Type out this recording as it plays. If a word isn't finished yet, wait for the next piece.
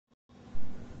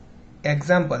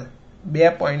Example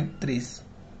 2.30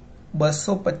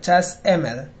 250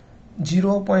 ml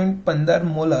 0.15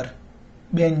 molar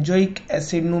benzoic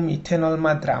એસિડનું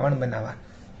મિથેનોલમાં દ્રાવણ બનાવવા.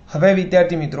 હવે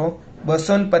વિદ્યાર્થી મિત્રો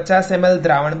 250 ml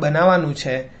દ્રાવણ બનાવવાનું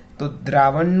છે, તો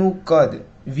દ્રાવણનું કદ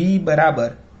V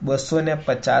બરાબર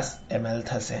 250 ml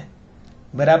થશે.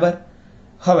 બરાબર.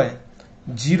 હવે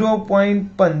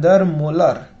 0.15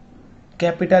 મોલર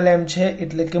કેપિટલ M છે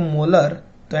એટલે કે મોલર,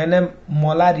 તો એને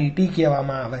મોલારિટી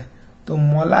કહેવામાં આવે. તો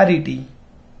મોલારિટી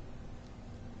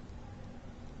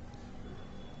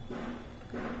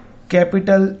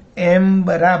કેપિટલ M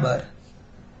બરાબર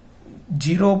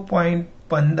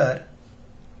 0.15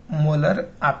 મોલર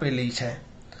આપેલી છે.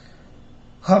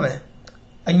 હવે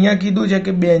અહીંયા કીધું છે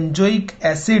કે બેન્ઝોઇક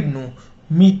એસિડનું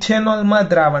મિથેનોલમાં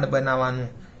દ્રાવણ બનાવવાનું,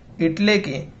 એટલે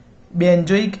કે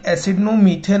બેન્ઝોઇક એસિડનું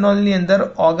મિથેનોલની અંદર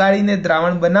ઓગાળીને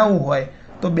દ્રાવણ બનાવવું હોય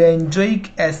તો બેન્ઝોઇક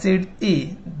એસિડ એ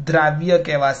દ્રાવ્ય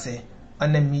કહેવાશે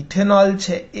અને મિથેનોલ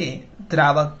છે એ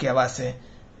દ્રાવક કહેવાશે.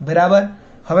 બરાબર.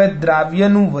 હવે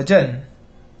દ્રાવ્યનું વજન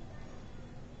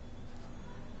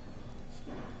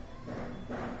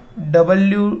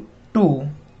W2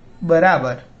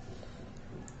 બરાબર,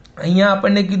 અહીંયા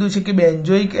આપણને કીધું છે કે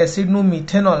બેન્ઝોઇક એસિડનું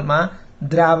મિથેનોલમાં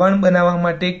દ્રાવણ બનાવવા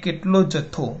માટે કેટલો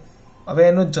જથ્થો, હવે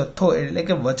એનો જથ્થો એટલે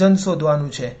કે વજન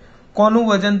શોધવાનું છે. કોનું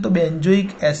વજન? તો બેન્ઝોઇક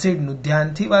એસિડનું.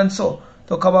 ધ્યાનથી વાંચશો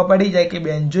તો ખબર પડી જાય કે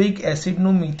બેન્ઝોઇક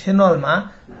એસિડનું મિથેનોલમાં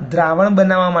દ્રાવણ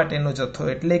બનાવવા માટેનો જથ્થો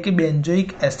એટલે કે બેન્ઝોઇક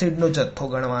એસિડનો જથ્થો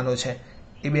ગણવાનો છે.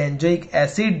 એ બેન્ઝોઇક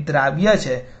એસિડ દ્રાવ્ય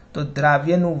છે, તો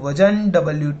દ્રાવ્યનું વજન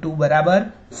W2 બરાબર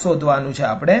શોધવાનું છે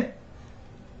આપણે.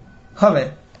 હવે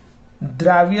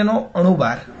દ્રાવ્યનો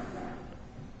અણુભાર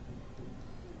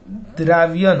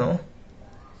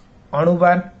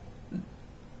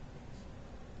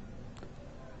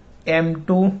M2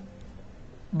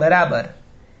 બરાબર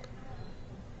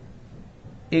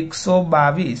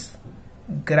 122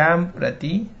 ગ્રામ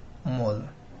પ્રતિ મોલ.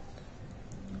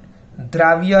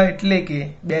 દ્રાવ્ય એટલે કે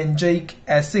બેન્ઝોઇક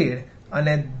એસિડ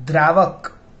અને દ્રાવક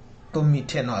તો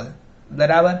મિથેનોલ.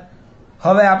 બરાબર.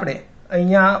 હવે આપણે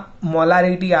અહીંયા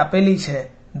મોલારિટી આપેલી છે,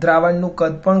 દ્રાવણનું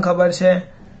કદ પણ ખબર છે,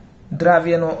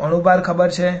 દ્રાવ્યનો અણુભાર ખબર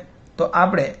છે, તો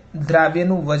આપણે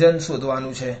દ્રાવ્યનું વજન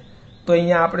શોધવાનું છે. તો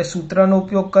અહીંયા આપણે સૂત્રનો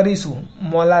ઉપયોગ કરીશું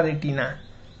મોલારિટીના.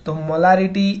 તો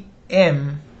મોલારિટી M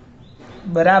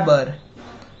બરાબર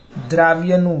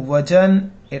દ્રાવ્યનું વજન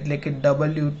એટલે કે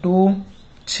W2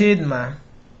 છેદમાં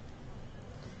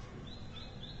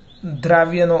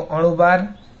દ્રાવ્યનો અણુભાર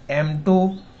M2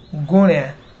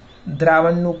 ગુણ્યા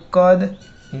દ્રાવણનું કદ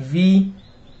V.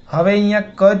 હવે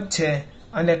અહીંયા કદ છે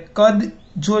અને કદ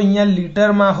જો અહીંયા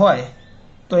લીટરમાં હોય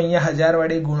તો અહીંયા 1000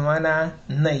 વડે ગુણવાના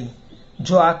નહીં.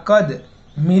 જો આ કદ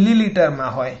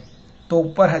મિલીલીટરમાં હોય તો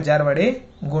ઉપર 1000 વડે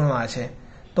ગુણવા છે.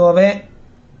 તો હવે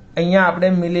અહીંયા આપણે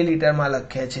મિલીલીટરમાં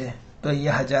લખ્યા છે, તો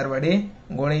અહીંયા 1000 વડે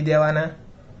ગુણી દેવાના.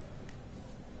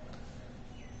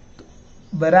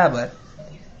 બરાબર.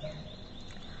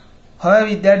 હવે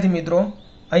વિદ્યાર્થી મિત્રો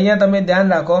અહીંયા તમે ધ્યાન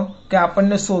રાખો કે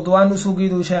આપણને શોધવાનું શું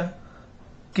કીધું છે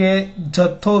કે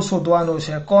જથ્થો શોધવાનો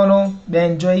છે. કોનો?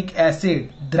 Benzoic acid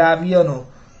દ્રાવ્યનો.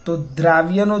 તો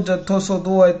દ્રાવ્યનો જથ્થો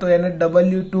શોધવો હોય તો એને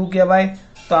W2 કહેવાય.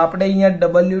 તો આપણે અહીંયા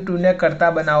W2 ને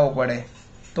કરતા બનાવવો પડે.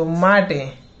 તો માટે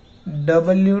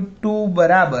W2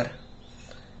 બરાબર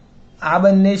આ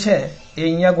બંને છે એ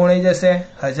અહીંયા ગુણાઈ જશે,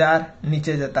 1000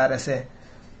 નીચે જતા રહેશે.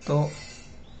 તો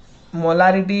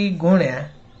મોલારિટી ગુણ્યા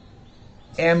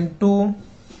M2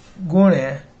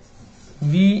 ગુણ્યા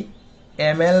V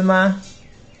ml માં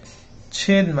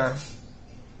છેદમાં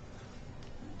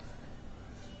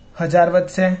 1000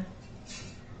 વધશે.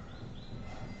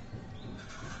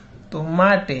 તો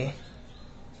માટે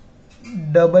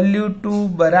W2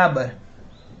 બરાબર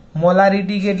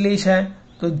મોલારિટી કેટલી છે?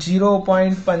 તો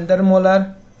 0.15 મોલર.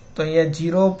 તો અહીંયા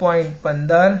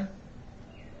 0.15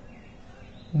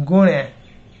 ગુણ્યા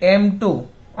M2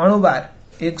 અણુભાર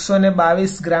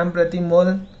 122 ગ્રામ પ્રતિ મોલ.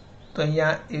 તો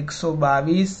અહીંયા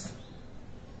 122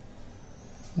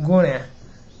 ગુણ્યા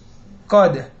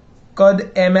કદ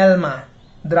ml માં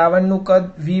દ્રાવણનું કદ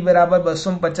V બરાબર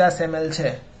 250 ml છે.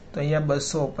 તો અહીંયા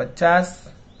 250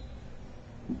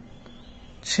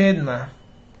 છેદમાં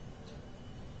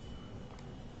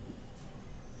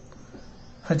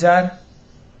 1000.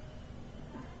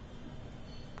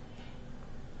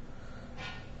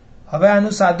 હવે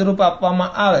આનું સાદુરૂપ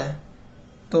આપવામાં આવે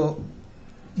તો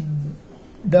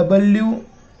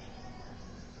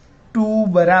W2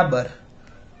 બરાબર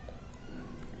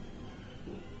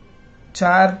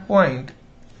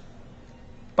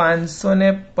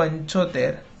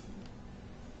 4.575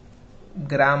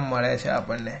 ગ્રામ મળે છે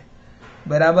આપણને.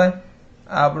 બરાબર.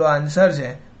 આ આપણો આન્સર છે.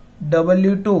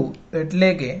 W2 એટલે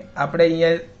કે આપણે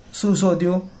અહીંયા શું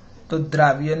શોધ્યું? તો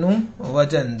દ્રાવ્યનું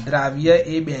વજન. દ્રાવ્ય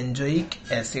એ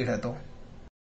બેન્ઝોઇક એસિડ હતો.